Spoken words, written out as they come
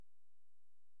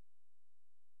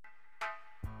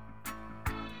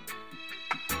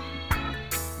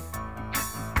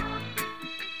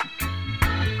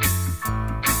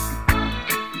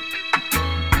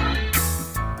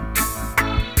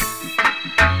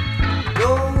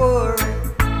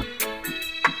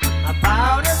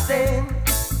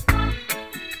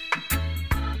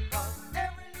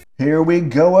Here we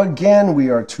go again.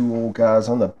 We are two old guys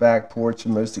on the back porch, the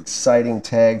most exciting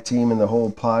tag team in the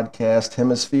whole podcast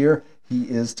hemisphere. He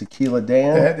is Tequila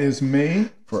Dan. That is me.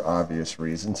 For obvious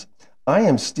reasons. I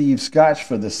am Steve Scotch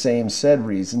for the same said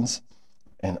reasons.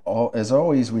 And as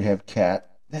always, we have Kat.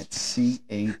 That's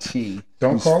C-A-T.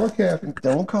 Don't call her Kathy.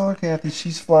 Don't call her Kathy.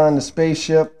 She's flying the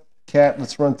spaceship. Kat,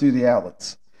 let's run through the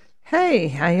outlets. Hey,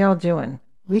 how y'all doing?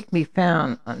 We can be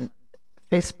found on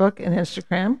Facebook and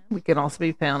Instagram. We can also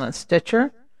be found on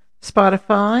Stitcher,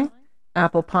 Spotify,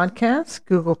 Apple Podcasts,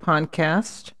 Google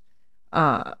Podcasts,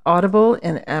 Audible,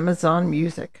 and Amazon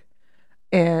Music.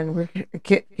 And we're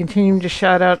continuing to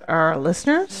shout out our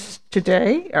listeners.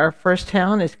 Today, our first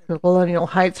town is Colonial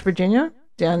Heights, Virginia,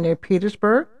 down near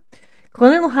Petersburg.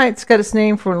 Colonial Heights got its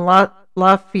name from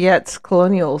Lafayette's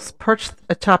colonials perched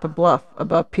atop a bluff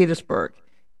above Petersburg,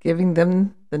 giving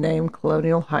them the name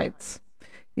Colonial Heights.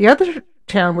 The other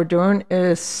town we're doing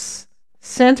is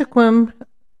Santaquin,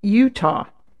 Utah,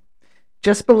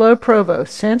 just below Provo.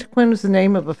 Santaquin is the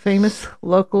name of a famous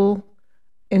local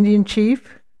Indian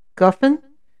chief, Guffin,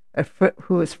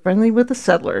 who is friendly with the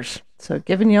settlers. So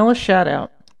giving y'all a shout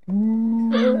out.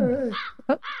 Oh.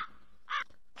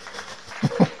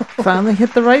 Finally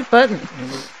hit the right button.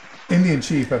 Indian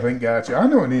chief, I think, got you. I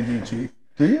know an Indian chief.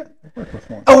 Do you?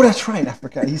 Oh, that's right. I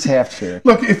forgot. He's half Cherokee.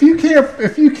 Look, if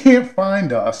you can't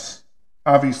find us,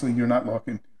 obviously you're not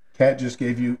looking. Kat just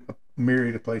gave you a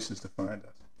myriad of places to find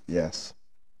us. Yes.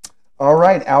 All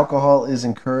right. Alcohol is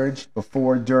encouraged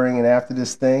before, during, and after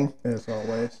this thing. As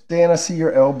always. Dan, I see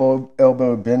your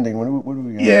elbow bending. What do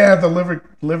we got? Yeah, the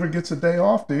liver gets a day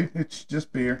off, dude. It's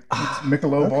just beer. It's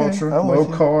Michelob Ultra, low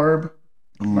carb,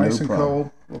 nice and cold.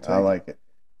 I like it.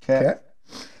 Kat?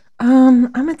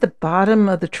 I'm at the bottom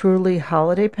of the Truly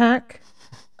holiday pack.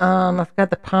 I've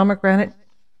got the pomegranate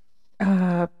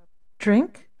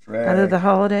drink out of the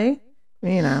holiday.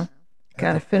 You know,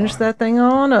 gotta finish that thing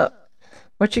on up.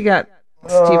 What you got,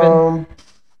 Steven?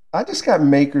 I just got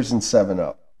Makers and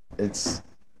 7-Up. It's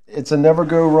a never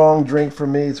go wrong drink for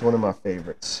me. It's one of my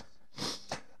favorites.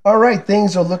 All right,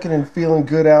 things are looking and feeling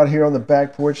good out here on the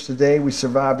back porch today. We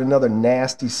survived another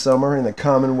nasty summer in the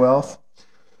Commonwealth.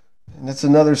 And that's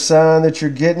another sign that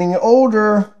you're getting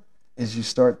older as you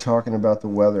start talking about the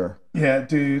weather. Yeah,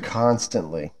 dude.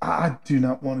 Constantly. I do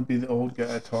not want to be the old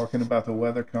guy talking about the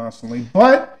weather constantly,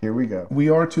 but here we go. We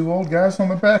are two old guys on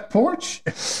the back porch,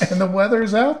 and the weather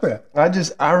is out there.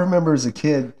 I remember as a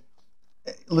kid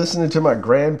listening to my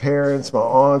grandparents, my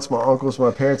aunts, my uncles,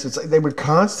 my parents. It's like they would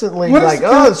constantly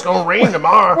it's going to rain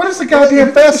tomorrow. What is the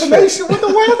goddamn fascination with the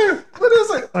weather? What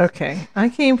is it? Okay. I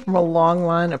came from a long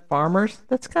line of farmers.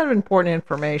 That's kind of important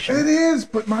information. It is,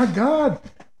 but my God,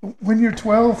 when you're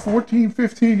 12, 14,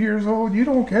 15 years old, you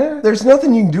don't care. There's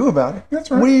nothing you can do about it. That's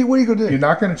right. What are you going to do? You're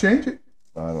not going to change it.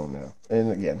 I don't know.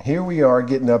 And again, here we are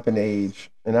getting up in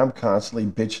age, and I'm constantly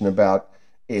bitching about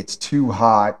it's too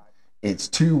hot, it's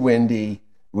too windy,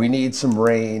 we need some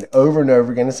rain over and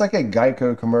over again. It's like a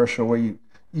Geico commercial where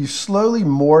you slowly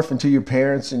morph into your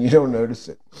parents and you don't notice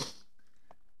it.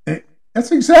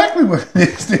 That's exactly what it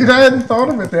is, dude. I hadn't thought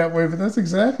of it that way, but that's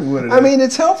exactly what it is. I mean,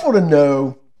 it's helpful to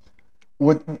know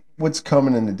what's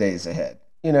coming in the days ahead.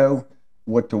 You know,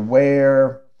 what to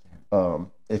wear,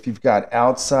 if you've got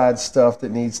outside stuff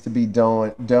that needs to be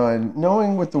done,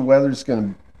 knowing what the weather's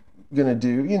gonna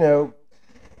do, you know,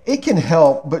 it can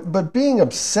help, but being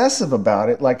obsessive about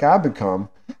it, like I become,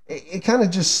 it kind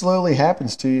of just slowly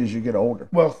happens to you as you get older.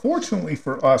 Well, fortunately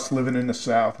for us living in the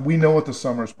South, we know what the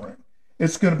summers bring.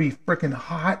 It's going to be freaking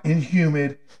hot and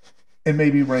humid and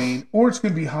maybe rain, or it's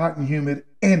going to be hot and humid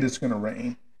and it's going to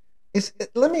rain.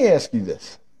 Let me ask you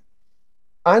this.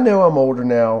 I know I'm older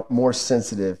now, more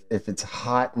sensitive. If it's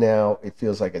hot now, it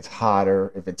feels like it's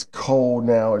hotter. If it's cold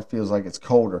now, it feels like it's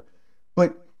colder.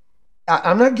 But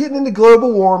I'm not getting into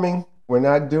global warming. We're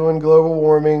not doing global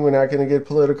warming. We're not going to get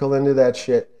political into that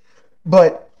shit.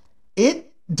 But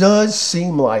it does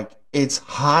seem like it's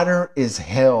hotter as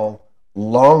hell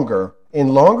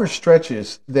in longer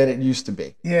stretches than it used to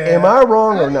be. Yeah. Am I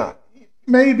wrong or not?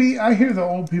 Maybe. I hear the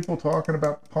old people talking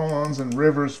about ponds and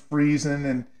rivers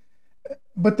freezing,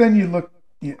 but then you look.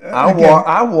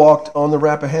 I walked on the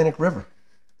Rappahannock River.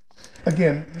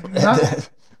 Again,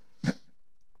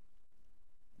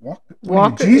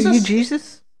 Walk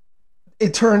Jesus?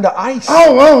 It turned to ice.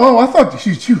 Oh! I thought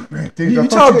you man, dude. You I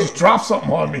thought you just dropped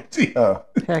something on me. Oh.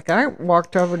 Heck, I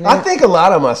walked over. I think a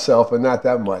lot of myself, but not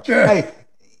that much. Yeah. Hey,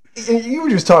 you were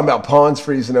just talking about ponds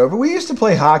freezing over. We used to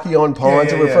play hockey on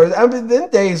ponds. Yeah. I mean, them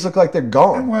days look like they're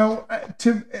gone. Well,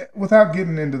 without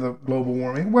getting into the global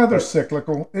warming, weather's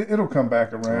cyclical. It'll come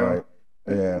back around. Right.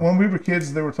 Yeah. When we were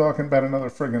kids, they were talking about another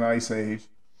friggin' ice age.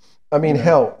 I mean,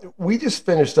 hell, we just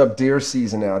finished up deer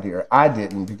season out here. I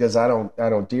didn't because I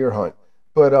don't deer hunt,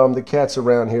 but the cats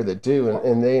around here that do,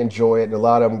 and they enjoy it, and a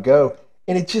lot of them go.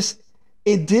 And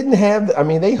it didn't have. I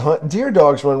mean, they hunt deer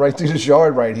dogs run right through this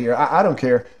yard right here. I don't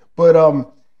care, but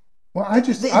Well, I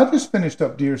just finished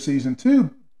up deer season too,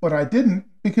 but I didn't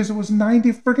because it was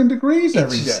 90 freaking degrees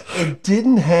every day. It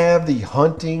didn't have the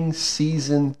hunting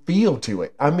season feel to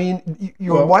it. I mean,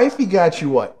 your wifey got you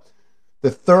what?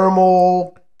 The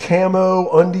thermal camo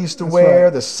undies to wear,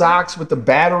 right. the socks with the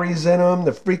batteries in them,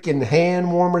 the freaking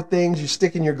hand warmer things you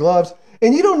stick in your gloves.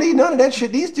 And you don't need none of that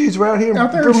shit. These dudes are out here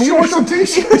Out there in shorts and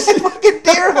t-shirts. fucking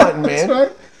deer hunting, man. That's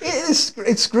right.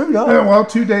 It's screwed up. Yeah, well,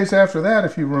 2 days after that,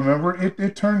 if you remember,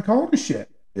 it turned cold as shit.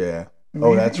 Yeah.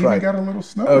 We right. got a little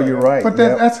snow. Oh, you're right. But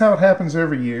Yep. that's how it happens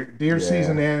every year. Deer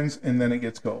season ends, and then it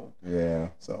gets cold. Yeah.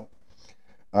 So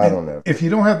I don't know. if you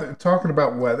don't have talking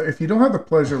about weather, if you don't have the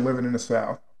pleasure of living in the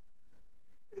South,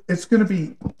 it's going to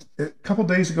be. A couple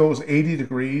days ago it was 80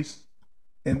 degrees,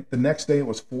 and the next day it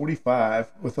was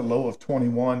 45 with a low of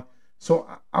 21. So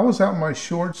I was out in my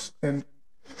shorts and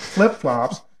flip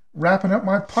flops, wrapping up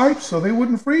my pipes so they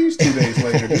wouldn't freeze 2 days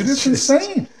later. Dude, it's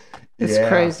insane. It's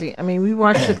crazy. I mean, we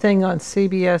watched a thing on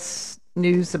CBS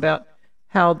News about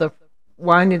how the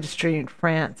wine industry in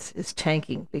France is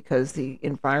tanking because the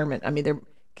environment. I mean, they're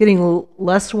getting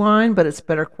less wine, but it's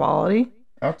better quality.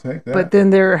 I'll take that. But then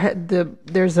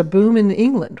there's a boom in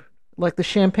England, like the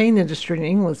champagne industry in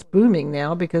England is booming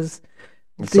now because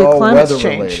It's the all climate's weather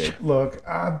changed. related. Look,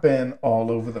 I've been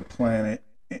all over the planet.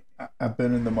 I've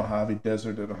been in the Mojave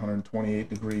Desert at 128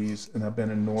 degrees, and I've been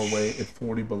in Norway at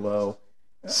 40 below.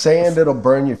 Sand that'll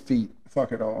burn your feet.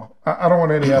 Fuck it all. I don't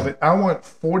want any of it. I want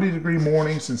 40-degree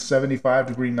mornings and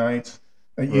 75-degree nights,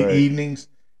 evenings,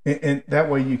 and that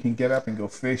way you can get up and go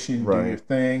fishing, do your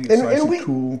thing. It's nice and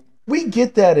cool. We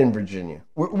get that in Virginia.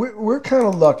 We're kind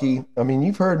of lucky. I mean,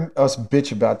 you've heard us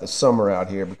bitch about the summer out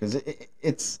here because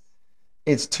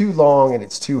it's too long and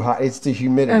it's too hot. It's the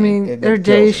humidity. I mean, there are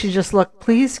days you just look,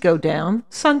 please go down.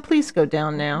 Sun, please go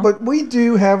down now. But we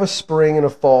do have a spring and a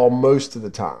fall most of the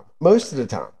time. Most of the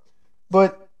time.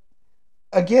 But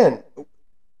again,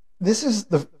 this is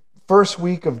the first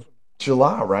week of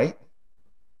July, right?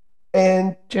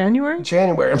 And January, I'm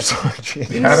sorry,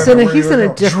 January. He's in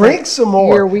a different drink some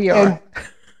more. Here we are.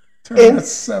 Turn that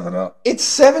 7 up. It's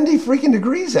 70 freaking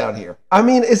degrees out here. I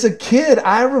mean, as a kid,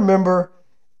 I remember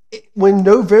when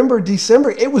November,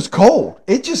 December, it was cold.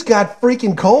 It just got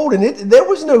freaking cold, and there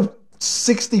was no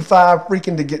 65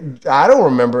 freaking to get. I don't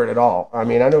remember it at all. I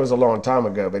mean, I know it was a long time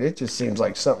ago, but it just seems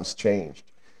like something's changed.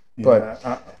 Yeah,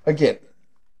 but again,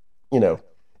 you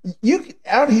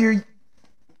out here,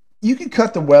 you can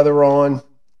cut the weather on,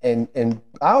 and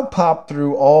I'll pop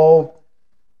through all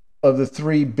of the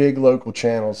 3 big local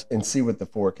channels and see what the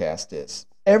forecast is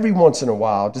every once in a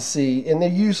while to see, and they're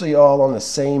usually all on the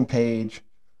same page,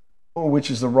 which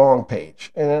is the wrong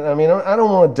page. And I mean, I don't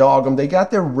want to dog them. They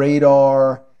got their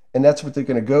radar, and that's what they're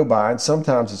going to go by. And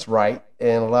sometimes it's right,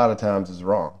 and a lot of times it's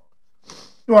wrong.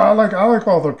 Well, I like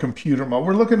all the computer models.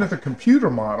 We're looking at the computer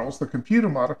models. The computer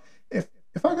model.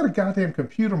 If I got a goddamn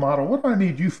computer model, what do I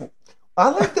need you for? I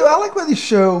like when they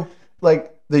show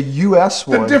like the U.S.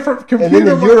 one, The different and then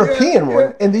computer the European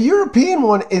one, and the European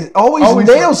one is always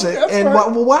nails it. That's And right.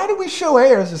 why do we show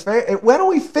ours? Why don't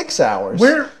we fix ours?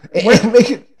 Where- and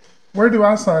make it Where do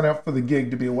I sign up for the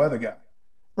gig to be a weather guy?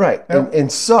 right and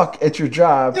suck at your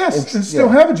job? Yes, and still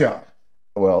have a job.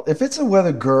 Well, if it's a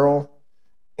weather girl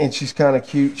and she's kind of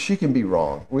cute, she can be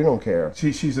wrong. We don't care.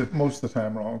 She's most of the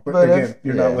time wrong. But But again,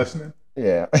 you're not listening.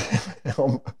 Yeah.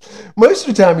 Most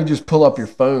of the time, you just pull up your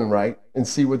phone, right, and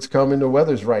see what's coming. The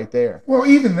weather's right there. Well,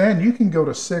 even then, you can go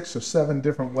to 6 or 7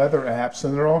 different weather apps,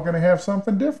 and they're all going to have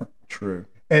something different. True.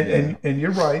 And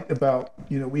you're right about,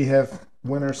 we have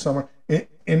winter, summer.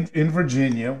 In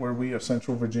Virginia, where we are,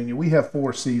 Central Virginia, we have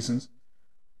 4 seasons.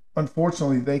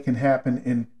 Unfortunately, they can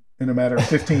happen in a matter of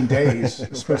 15 days,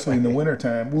 especially in the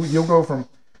wintertime. You'll go from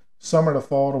summer to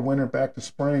fall to winter back to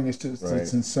spring. It's just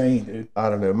it's insane, dude.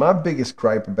 I don't know. My biggest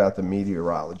gripe about the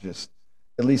meteorologists,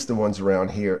 at least the ones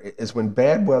around here, is when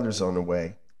bad weather's on the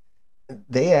way,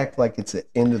 they act like it's the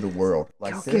end of the world.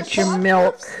 Like Go get your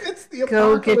milk. It's the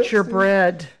Go get your apocalypse, dude.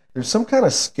 bread. there's some kind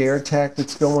of scare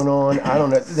tactics going on. I don't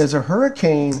know. There's a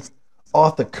hurricane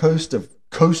off the coast of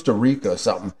Costa Rica or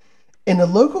something. And the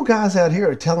local guys out here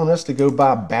are telling us to go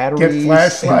buy batteries, Get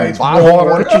flashlights, and bottled water.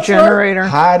 water, Get your generator.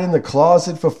 hide in the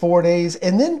closet for 4 days,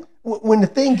 and then when the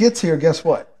thing gets here, guess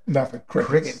what? Nothing.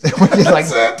 Cricket. Crickets.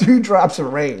 Like 2 drops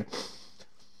of rain.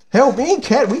 Hell, me and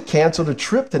Kat, we canceled a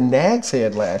trip to Nag's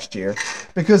Head last year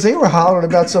because they were hollering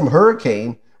about some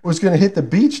hurricane was going to hit the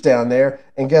beach down there,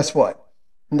 and guess what?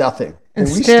 Nothing. And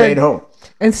we Instead- stayed home.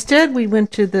 Instead, we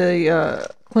went to the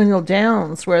Colonial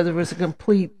Downs where there was a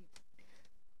complete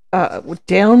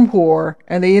downpour,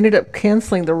 and they ended up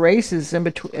canceling the races in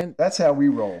between. And That's how we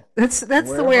roll. that's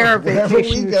the way our Wherever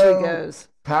vacation we usually go, goes.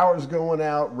 Power's going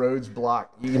out, roads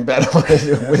blocked. You can bet on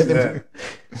it.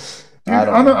 Dude,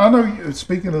 I know.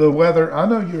 Speaking of the weather, I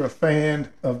know you're a fan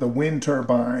of the wind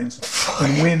turbines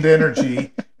and wind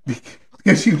energy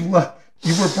because you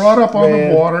were brought up on Man.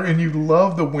 the water and you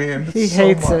love the wind. He so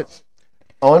hates much. it.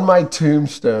 On my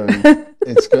tombstone,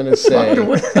 it's going to say,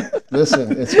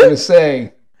 listen, it's going to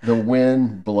say, the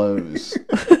wind blows.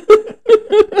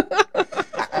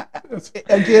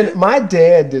 Again, my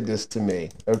dad did this to me,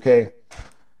 okay?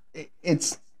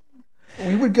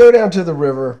 We would go down to the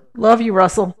river. Love you,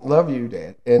 Russell. Love you,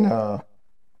 Dad.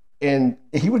 And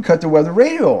he would cut the weather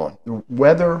radio on. The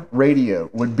weather radio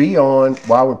would be on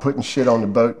while we're putting shit on the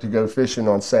boat to go fishing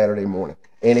on Saturday morning.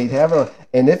 And he'd have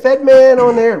and if that man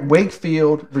on there at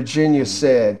Wakefield, Virginia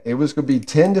said it was going to be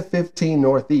 10 to 15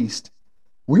 northeast,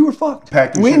 we were fucked.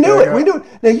 Pack your We shit knew back it. up. We knew it.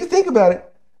 Now you think about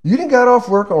it. You didn't got off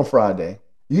work on Friday.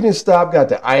 You didn't stop, got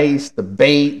the ice, the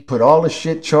bait, put all the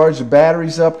shit, charged the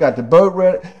batteries up, got the boat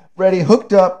ready,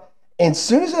 hooked up. And as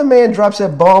soon as that man drops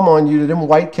that bomb on you, them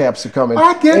white caps are coming.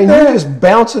 I get and that. you're just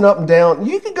bouncing up and down.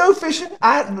 You can go fishing.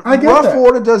 I get rough that.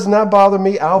 water does not bother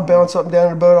me. I'll bounce up and down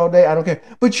in the boat all day. I don't care.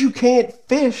 But you can't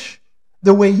fish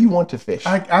the way you want to fish.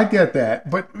 I get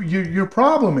that, but your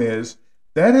problem is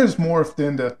that has morphed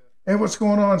into, hey, what's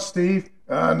going on, Steve?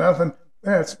 Nothing.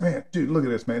 Man, dude, look at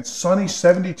this, man. Sunny,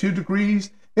 72 degrees.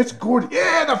 It's gorgeous.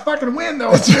 Yeah, the fucking wind,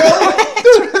 though. It's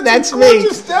dude, That's a me.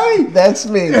 gorgeous day. That's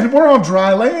me. And we're on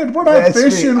dry land. We're not That's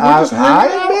fishing. me. We're just hanging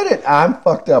I out. admit it. I'm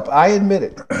fucked up. I admit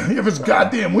it. If it's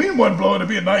goddamn wind wasn't blowing, it'd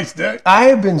be a nice day. I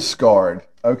have been scarred.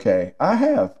 Okay, I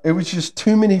have. It was just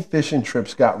too many fishing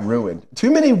trips got ruined.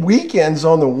 Too many weekends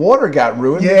on the water got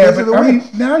ruined Yeah, because of but the I wind. mean,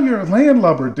 now you're a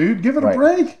landlubber, dude. Give it Right. a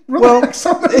break. Well, Relax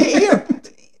on the here,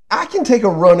 I can take a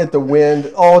run at the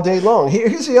wind all day long.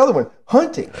 Here's the other one: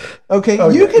 hunting. Okay,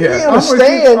 you can be on a I'm with you.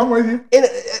 stand, I'm with you. and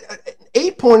an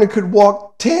 8-pointer could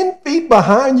walk 10 feet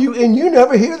behind you, and you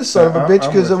never hear the son of a bitch I'm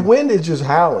because the with you. wind is just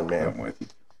howling, man. I'm with you.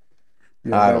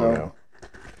 Yeah, I don't know.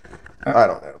 I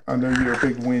don't know. I know you're a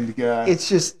big wind guy. It's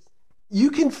just you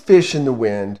can fish in the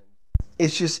wind.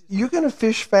 It's just you're going to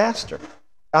fish faster.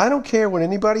 I don't care what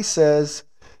anybody says.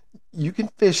 You can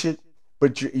fish it,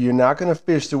 but you're not going to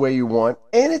fish the way you want,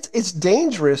 and it's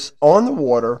dangerous on the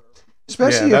water,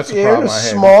 especially Yeah, that's if the you're in a problem I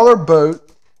had. smaller boat.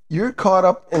 You're caught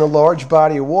up in a large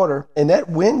body of water, and that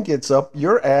wind gets up.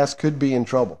 Your ass could be in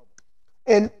trouble.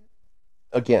 And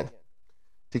again,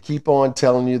 to keep on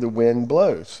telling you the wind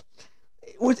blows.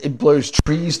 It blows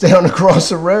trees down across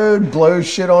the road,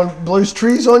 blows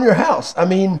trees on your house. I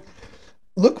mean,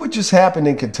 look what just happened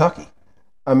in Kentucky.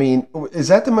 I mean, is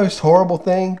that the most horrible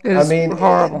thing? It is I mean,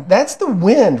 horrible. That's the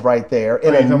wind right there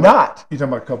in a You're knot. talking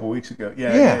about a couple weeks ago.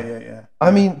 Yeah. Yeah.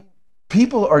 I mean,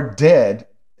 people are dead.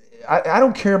 I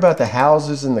don't care about the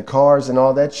houses and the cars and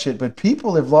all that shit, but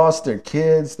people have lost their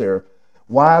kids, their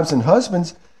wives and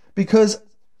husbands because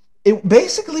it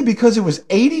was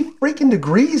 80 freaking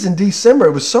degrees in December.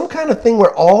 It was some kind of thing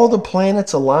where all the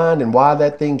planets aligned and why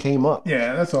that thing came up.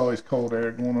 Yeah, that's always cold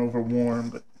air going over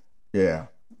warm, but Yeah,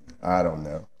 I don't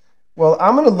know. Well,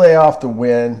 I'm going to lay off the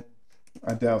wind.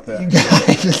 I doubt that. You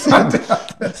guys,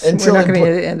 We're until not it going to blo- get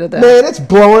to the end of that. Man, it's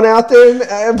blowing out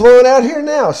there, blowing out here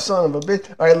now, son of a bitch.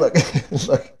 All right, look,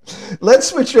 look. Let's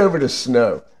switch over to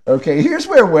snow. Okay, here's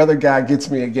where weather guy gets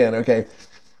me again. Okay,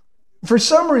 for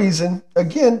some reason,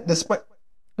 again,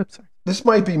 this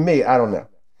might be me. I don't know.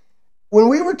 When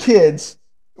we were kids,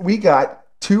 we got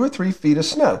 2 or 3 feet of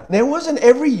snow. Now it wasn't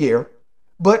every year,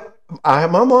 but my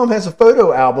mom has a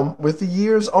photo album with the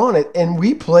years on it, and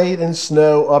we played in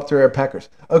snow up to our peckers.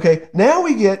 Okay, now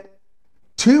we get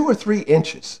 2 or 3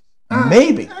 inches,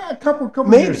 maybe. A couple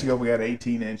Maybe. years ago, we got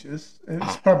 18 inches.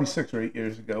 It's probably 6 or 8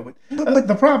 years ago. But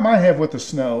the problem I have with the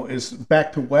snow is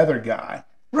back to weather guy.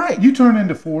 Right. You tune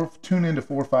into 4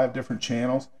 or 5 different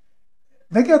channels.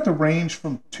 They got the range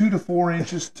from 2 to 4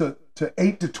 inches to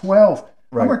 8 to 12.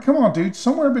 Right. I'm like, come on, dude.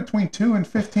 Somewhere between 2 and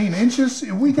 15 inches.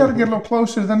 We got to get a little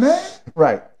closer than that.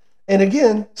 Right. And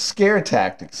again, scare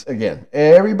tactics. Again,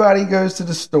 everybody goes to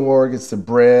the store, gets the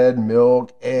bread,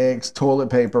 milk, eggs, toilet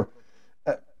paper.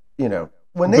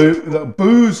 When they The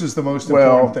booze is the most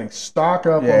important thing. Stock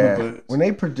up on the booze. when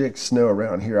they predict snow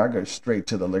around here, I go straight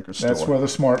to the liquor store. That's where the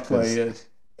smart play is.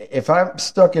 If I'm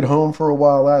stuck at home for a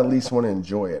while, I at least want to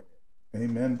enjoy it.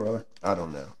 Amen, brother. I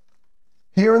don't know.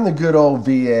 Here in the good old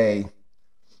VA,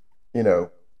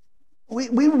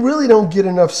 we really don't get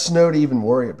enough snow to even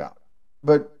worry about.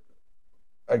 But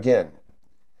again,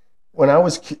 when I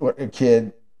was a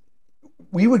kid,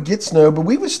 we would get snow, but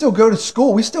we would still go to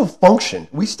school. We still functioned.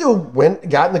 We still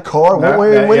got in the car,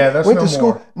 went to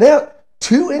school. More. Now,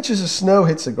 2 inches of snow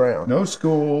hits the ground. No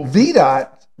school. VDOT,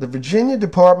 the Virginia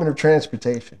Department of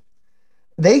Transportation,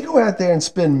 they go out there and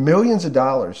spend millions of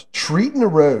dollars treating the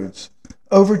roads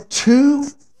over 2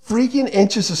 freaking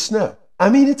inches of snow. I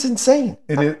mean, it's insane.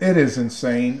 It is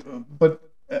insane. But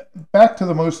back to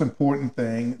the most important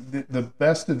thing, the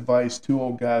best advice 2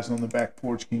 old guys on the back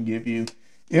porch can give you,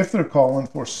 if they're calling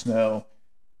for snow,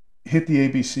 hit the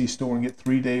ABC store and get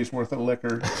 3 days worth of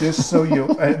liquor, just so you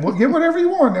get whatever you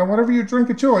want now, whatever your drink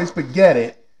of choice, but get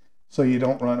it so you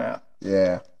don't run out.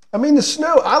 Yeah. I mean, the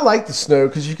snow, I like the snow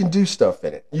because you can do stuff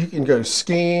in it. You can go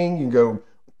skiing, you can go,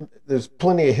 there's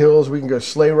plenty of hills. We can go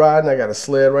sleigh riding. I got a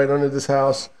sled right under this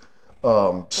house.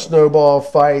 Snowball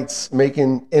fights,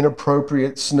 making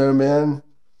inappropriate snowmen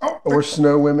or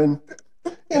snow women.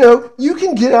 You know, you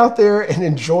can get out there and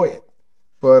enjoy it.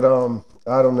 But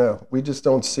I don't know. We just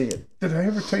don't see it. Did I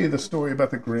ever tell you the story about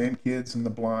the grandkids and the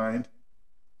blind?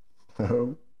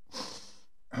 No.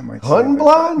 I might say Hunting that.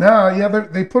 blind? No, yeah,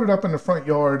 they put it up in the front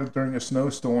yard during a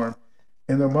snowstorm,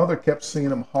 and their mother kept seeing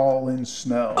them haul in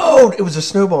snow. Oh, it was a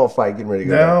snowball fight getting ready to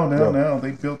go down. No.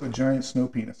 They built a giant snow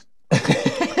penis.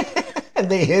 And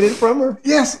they hid it from her?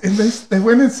 Yes, and they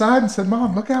went inside and said,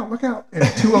 "Mom, look out, look out." And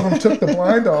 2 of them took the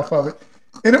blind off of it.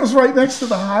 And it was right next to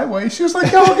the highway. She was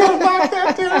like, "No, I gotta knock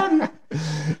that down."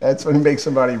 That's when you make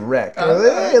somebody wreck.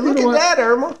 Hey, look at that,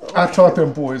 Irma. I taught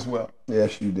them boys well.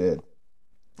 Yes, you did.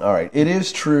 All right. It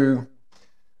is true.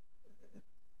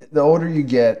 The older you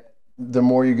get, the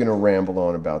more you're going to ramble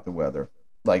on about the weather,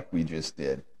 like we just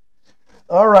did.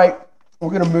 All right. We're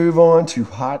going to move on to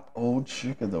Hot Old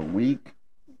Chick of the Week.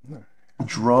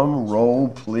 Drum roll,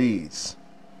 please.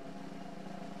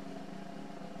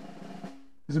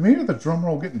 Is it me or the drum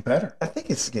roll getting better? I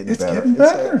think it's getting better. It's getting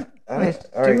better. All right.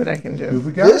 Do what I can Who do.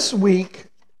 we got? This week,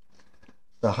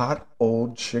 the Hot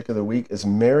Old Chick of the Week is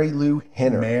Mary Lou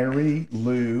Henner. Mary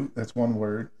Lou, that's one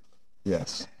word.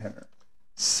 Yes. Henner.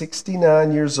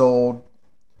 69 years old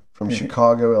from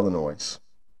Chicago, Illinois.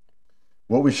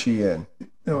 What was she in? You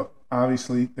know,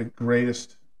 obviously the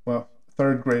greatest, well,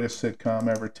 third greatest sitcom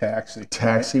ever, Taxi.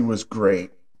 Taxi was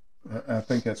great. I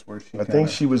think that's where she. I think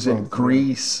she was in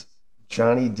Grease,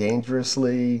 Johnny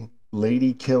Dangerously,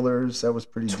 Lady Killers. That was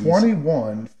pretty decent.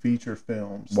 21 feature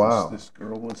films. Wow. This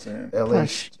girl was in. LA.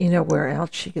 Plus, you know where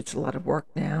else she gets a lot of work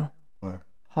now? Where?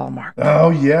 Hallmark. Oh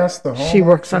yes, the Hallmark. She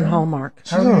works on channel. Hallmark.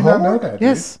 How do you on not know Hallmark? that?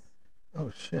 Yes.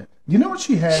 Oh, shit. Dude? You know what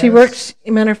she has? She works,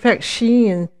 matter of fact, she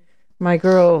and my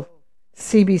girl,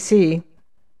 CBC,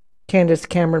 Candace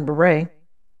Cameron Bure,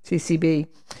 CCB,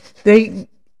 they,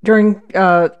 during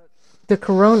the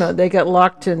corona, they got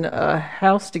locked in a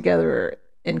house together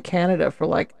in Canada for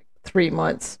like 3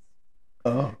 months.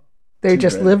 Oh. They Too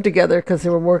just bad. lived together because they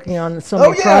were working on so Oh,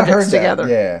 many yeah, I heard projects that. together.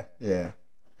 Yeah, yeah.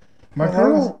 My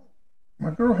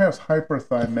girl has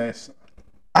hyperthymesia.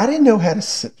 I didn't know how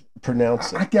to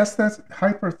pronounce I it. guess that's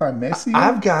hyperthymesia.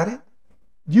 I've got it.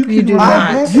 You can do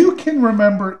remember, not. You can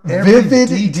remember every Vivid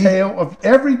detail of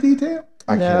every detail.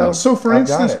 I No. can't. So, for I've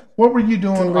got instance, it. what were you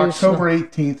doing Delusional. October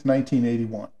 18th,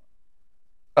 1981?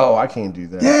 Oh, I can't do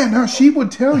that. Yeah, no, she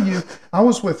would tell you, I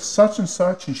was with such and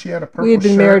such, and she had a purple We had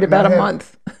been shirt, married and I about a had-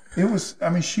 month. It was, I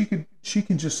mean, she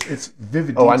can just, it's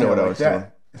vivid Oh, detail I know what I like was that.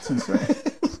 doing. It's insane.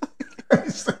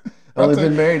 I've only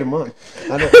been married a month.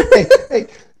 I know. hey,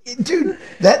 dude,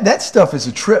 that stuff is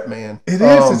a trip, man. It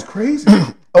is, it's crazy.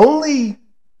 Only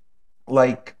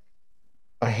like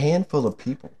a handful of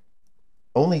people,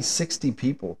 only 60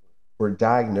 people were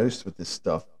diagnosed with this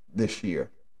stuff this year.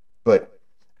 But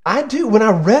when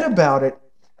I read about it,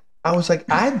 I was like,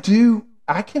 I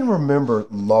can remember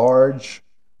large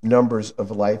numbers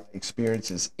of life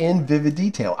experiences in vivid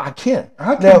detail. I can.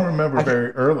 I can Now, remember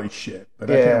very early shit, but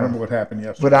I Yeah. can't remember what happened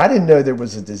yesterday. But I didn't know there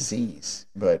was a disease.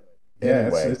 But yeah,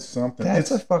 anyway, it's something.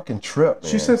 that's It's, a fucking trip,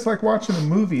 man. she said it's like watching a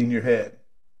movie in your head,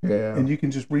 yeah. and you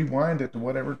can just rewind it to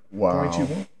whatever Wow. point you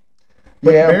want.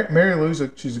 But Yeah. Mary Lou's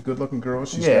she's a good-looking girl.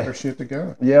 She's Yeah. got her shit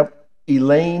together. Yep.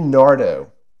 Elaine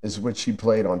Nardo is what she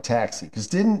played on Taxi. Because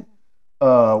didn't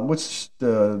what's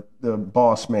the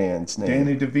boss man's name?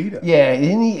 Danny DeVito. Yeah,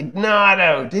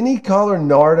 didn't he call her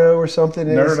Nardo or something?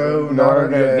 Nardo,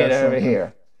 Nardo, yeah, get over something.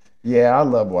 here. Yeah, I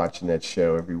love watching that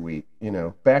show every week. You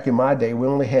know, back in my day, we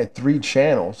only had 3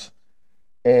 channels,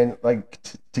 and like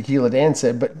Tequila Dan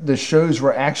said, but the shows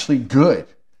were actually good.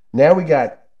 Now we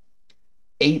got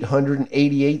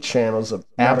 888 channels of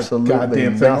Not a absolutely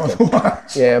goddamn thing nothing. to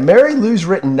watch. Yeah, Mary Lou's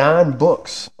written 9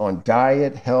 books on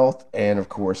diet, health, and of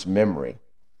course memory.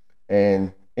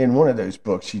 And in one of those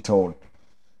books, she told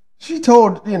She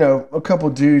told, a couple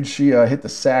dudes she hit the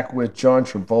sack with: John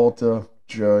Travolta,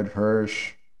 Judd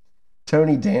Hirsch,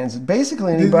 Tony Danza,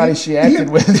 basically anybody she acted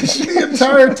with. The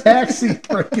entire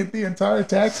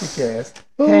taxi cast.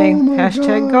 Hey, Oh my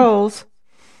hashtag God. goals.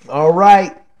 All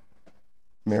right.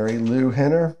 Mary Lou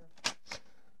Henner,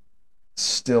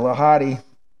 still a hottie.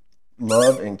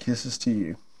 Love and kisses to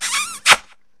you.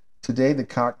 Today, the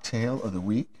cocktail of the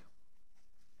week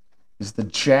is the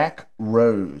Jack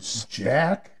Rose,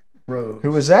 Jack Rose.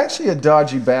 who was actually a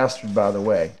dodgy bastard, by the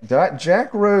way.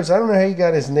 Jack Rose, I don't know how he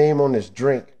got his name on this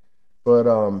drink, but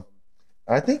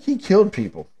I think he killed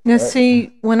people. Now,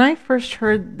 see, when I first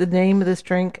heard the name of this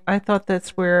drink, I thought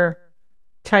that's where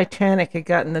Titanic had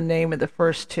gotten the name of the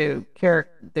first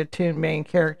the two main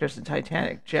characters in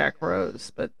Titanic, Jack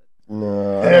Rose. But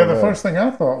No, I Yeah, don't the know. first thing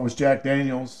I thought was Jack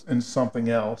Daniels and something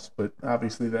else, but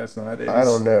obviously that's not it. I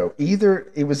don't know.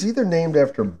 It was either named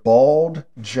after Bald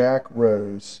Jack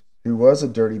Rose, who was a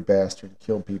dirty bastard and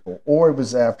killed people, or it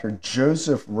was after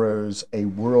Joseph Rose, a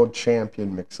world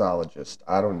champion mixologist.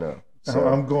 I don't know. So,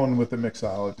 I'm going with the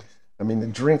mixology. I mean, the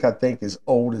drink I think is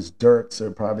old as dirt,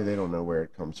 so probably they don't know where it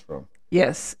comes from.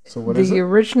 yes, So what is the it?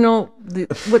 original.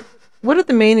 What are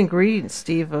the main ingredients,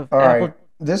 Steve? Of All apple? right,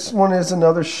 this one is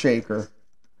another shaker.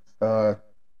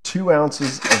 2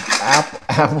 ounces of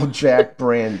Applejack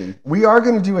brandy. We are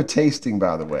going to do a tasting,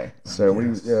 by the way.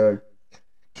 So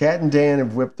Cat and Dan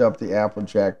have whipped up the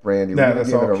Applejack brandy. No, We're gonna that's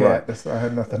give all it a cat. run. I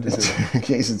had nothing to do with it. In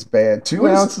case it's bad. 2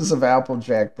 What is- ounces of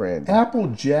Applejack brandy.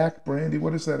 Applejack brandy.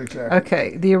 What is that exactly?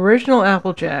 Okay, the original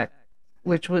Applejack,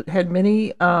 which had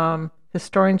many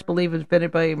historians believe was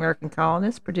invented by American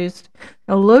colonists, produced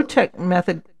a low-tech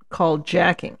method called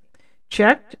jacking.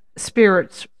 Jacked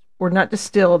spirits were not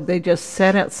distilled; they just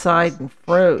sat outside and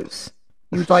froze.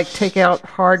 You'd take out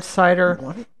hard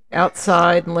cider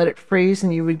outside and let it freeze,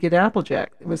 and you would get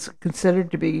Applejack. It was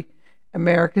considered to be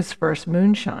America's first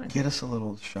moonshine. Get us a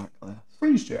little shot glass.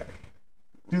 Freeze Jack.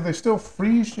 Do they still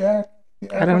freeze Jack?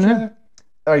 The I don't know. Applejack?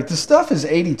 All right, the stuff is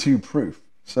 82 proof,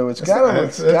 so it's got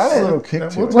a little kick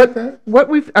to We'll it. take that. What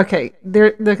we've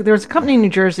there's a company in New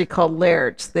Jersey called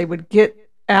Laird's. They would get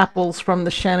apples from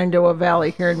the Shenandoah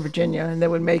Valley here in Virginia, and they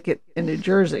would make it in New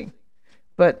Jersey.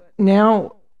 But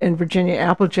now in Virginia,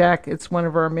 Applejack, it's one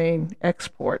of our main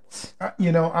exports.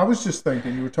 I was just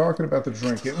thinking, you were talking about the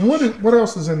drink. What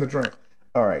else is in the drink?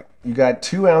 All right, you got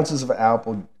 2 ounces of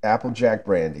Applejack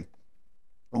brandy,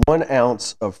 1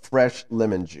 ounce of fresh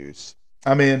lemon juice,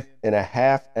 I'm in. and a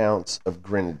 ½ ounce of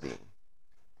grenadine.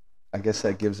 I guess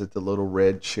that gives it the little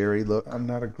red cherry look. I'm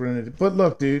not a grenadine. But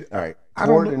look, dude. All right, I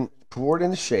pour don't it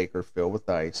in a shaker, fill with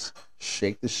ice,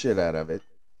 shake the shit out of it.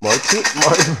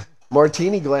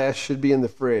 Martini glass should be in the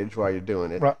fridge while you're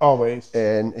doing it. Right, always.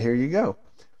 And here you go.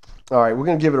 All right, we're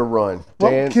gonna give it a run.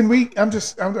 Well, Dan, can we? I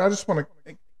just want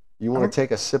to. you want to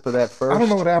take a sip of that first? I don't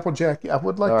know what Applejack. I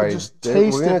would like All to right, just then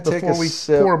taste we're gonna it take before a we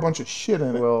sip. pour a bunch of shit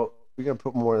in it. Well, we're gonna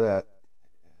put more of that.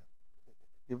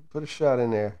 You put a shot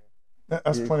in there.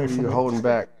 That's plenty for You're me. holding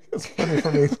back. That's plenty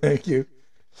for me. Thank you.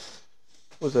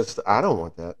 What's that? I don't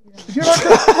want that. You're not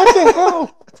gonna, what the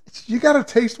hell? You got to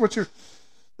taste what you're.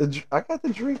 I got the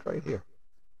drink right here.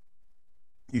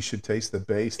 You should taste the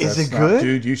base. Is That's it not- good?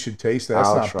 dude? You should taste that. That's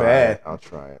I'll not try bad. it. I'll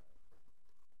try it.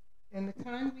 And the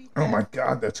kind we Oh my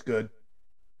god, that's good.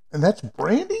 And that's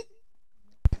brandy.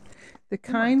 The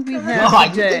kind we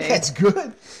have today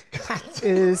good?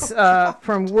 is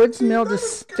from Woods Mill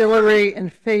Distillery in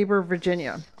Faber,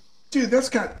 Virginia. Dude, that's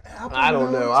got apple. I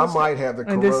don't know. I might have the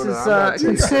And Corona. this is I'm not too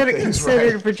considered things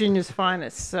considered right. Virginia's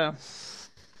finest. So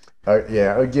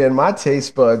Yeah. Again, my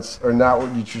taste buds are not what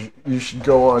you should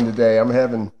go on today. I'm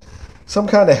having some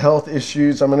kind of health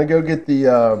issues. I'm gonna go get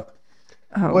the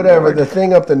the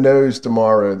thing up the nose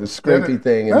tomorrow, the scrapey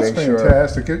thing, and That's make sure.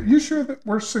 fantastic. You sure that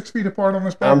we're 6 feet apart on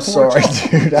this back I'm porch?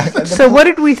 sorry, dude. So what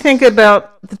did we think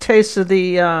about the taste of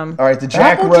the? All right, the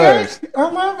Jack Applejack? Rose. I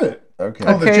love it. Okay.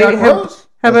 Oh, the Okay, Jack Rose?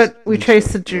 How Let's- about we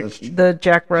taste the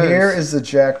Jack Rose? Here is the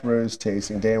Jack Rose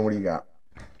tasting. Dan, what do you got?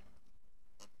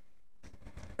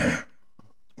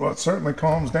 Well, it certainly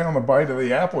calms down the bite of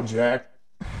the Applejack.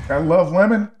 I love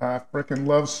lemon. I freaking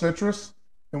love citrus.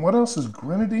 And what else is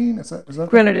grenadine? Is that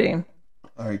Grenadine.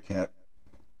 All right, Kat,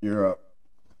 you're up.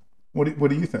 What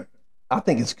do you think? I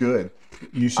think it's good.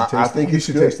 You should taste. I think you it's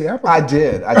should good. taste the apple. I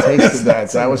did. I tasted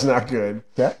that. That was not good.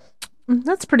 That-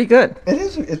 That's pretty good. It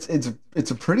is.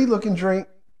 It's a pretty looking drink,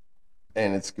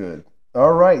 and it's good.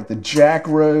 All right, the Jack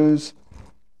Rose.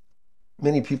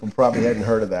 Many people probably hadn't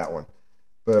heard of that one,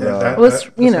 but Yeah, Well, it's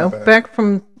that's not bad. back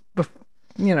from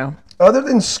other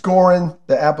than scoring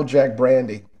the Applejack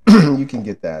brandy, you can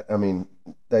get that. I mean,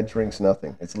 that drink's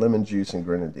nothing. It's lemon juice and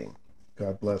grenadine.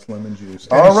 God bless lemon juice.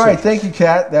 All right. Thank you,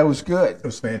 Kat. That was good. It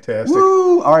was fantastic.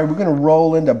 Woo! All right, we're going to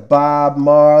roll into Bob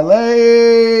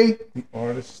Marley. The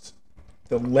artist,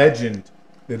 the legend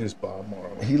that is Bob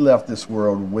Marley. He left this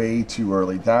world way too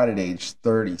early. Died at age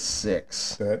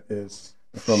 36. That is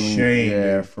From shame.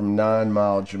 Yeah, from 9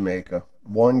 Mile, Jamaica.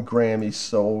 One Grammy,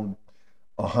 sold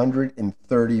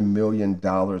 $130 million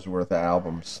worth of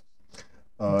albums.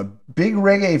 Big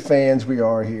reggae fans we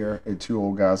are here at Two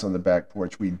Old Guys on the Back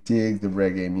Porch. We dig the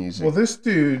reggae music. Well, this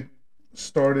dude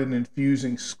started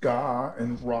infusing ska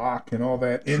and rock and all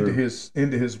that into his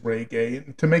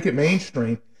reggae to make it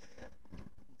mainstream.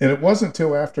 And it wasn't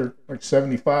until after like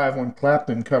 75 when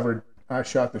Clapton covered I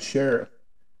Shot the Sheriff.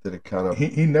 That it kind of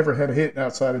He never had a hit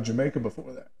outside of Jamaica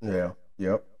before that. Yeah,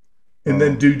 yep. And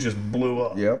then dude just blew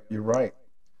up. Yep, you're right.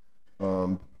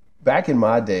 Back in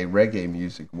my day, reggae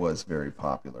music was very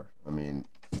popular. I mean,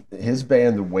 his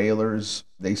band, the Wailers,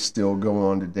 they still go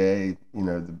on today. You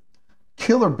know, the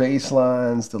killer bass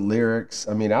lines, the lyrics.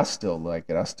 I mean, I still like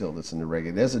it. I still listen to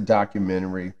reggae. There's a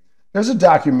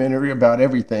documentary about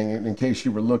everything, in case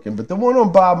you were looking. But the one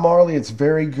on Bob Marley, it's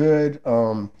very good.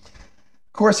 Of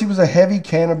course, he was a heavy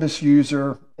cannabis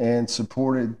user and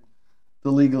supported the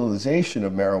legalization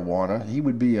of marijuana.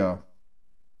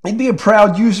 He'd be a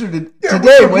proud user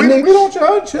today, wouldn't he? We don't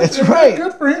judge him. That's right.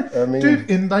 Good for him. I mean, dude,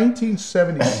 in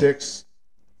 1976,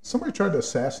 somebody tried to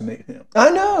assassinate him. I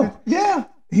know. Yeah.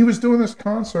 He was doing this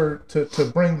concert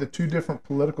to bring the two different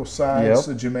political sides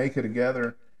Yep. of Jamaica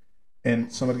together,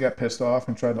 and somebody got pissed off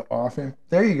and tried to off him.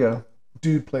 There you go.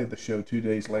 Dude played the show 2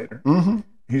 days later. Mm-hmm.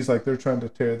 He's like, they're trying to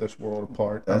tear this world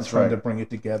apart. I'm That's trying right. to bring it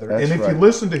together. That's and if right. you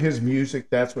listen to his music,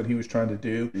 that's what he was trying to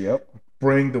do. Yep.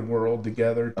 Bring the world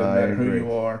together. Doesn't I matter who agree.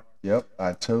 you are. Yep.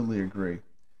 I totally agree.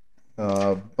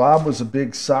 Bob was a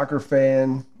big soccer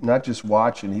fan, not just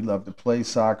watching. He loved to play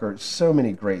soccer. So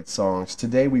many great songs.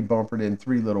 Today we bumpered in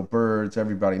Three Little Birds.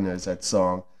 Everybody knows that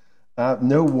song.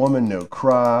 No Woman, No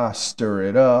Cry, Stir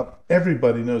It Up.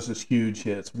 Everybody knows his huge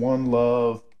hits. One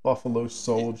Love, Buffalo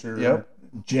Soldier, Yep.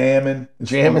 Jammin'. Is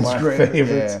Jammin's one of my great.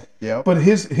 favorites. Yeah. Yep. But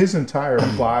his entire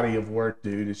body of work,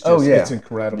 dude, is just Oh, yeah. it's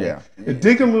incredible. Yeah.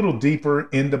 Dig a little deeper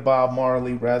into Bob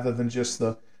Marley rather than just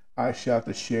the I Shot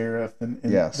the Sheriff and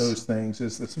Yes. those things.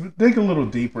 Dig a little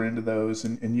deeper into those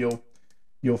and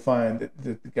you'll find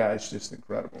that the guy's just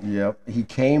incredible. Yep. He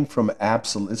came from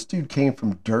this dude came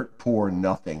from dirt poor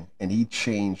nothing, and he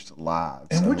changed lives.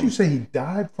 And I would mean, you say he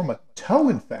died from a toe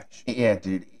infection? Yeah,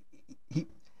 dude.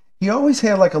 He always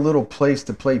had like a little place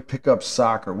to play pickup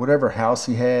soccer, whatever house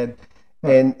he had.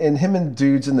 And him and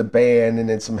dudes in the band and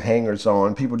then some hangers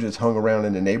on, people just hung around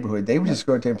in the neighborhood. They would just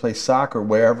go out there and play soccer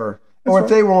wherever. Or if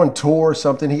they were on tour or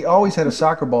something, he always had a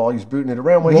soccer ball. He was booting it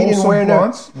around. Well, he didn't wear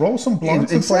Roll some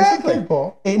blunts and play some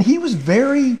kickball. And he was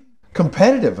very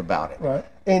competitive about it. Right.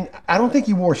 And I don't think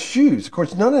he wore shoes. Of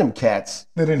course, none of them cats.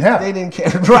 They didn't have They it. didn't care.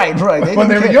 Right. They When didn't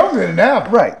they were care. young, they didn't have it.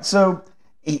 Right. So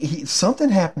something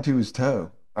happened to his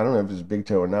toe. I don't know if it was a big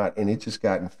toe or not, and it just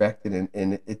got infected,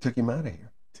 and it took him out of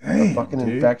here. Dang, A fucking dude.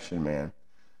 infection, man.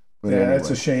 But Yeah, anyway, that's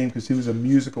a shame because he was a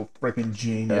musical freaking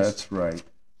genius. that's right.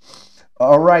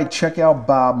 All right, check out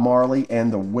Bob Marley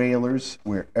and the Wailers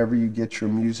wherever you get your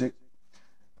music.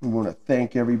 We want to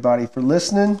thank everybody for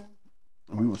listening.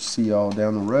 We will see y'all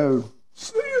down the road.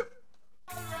 See ya.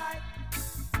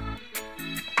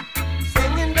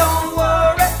 Singing, don't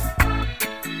worry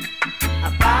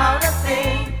about a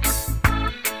thing,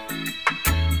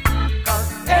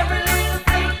 'cause every little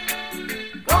thing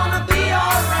gonna be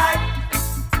alright.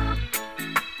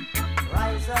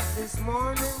 Rise up this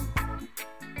morning.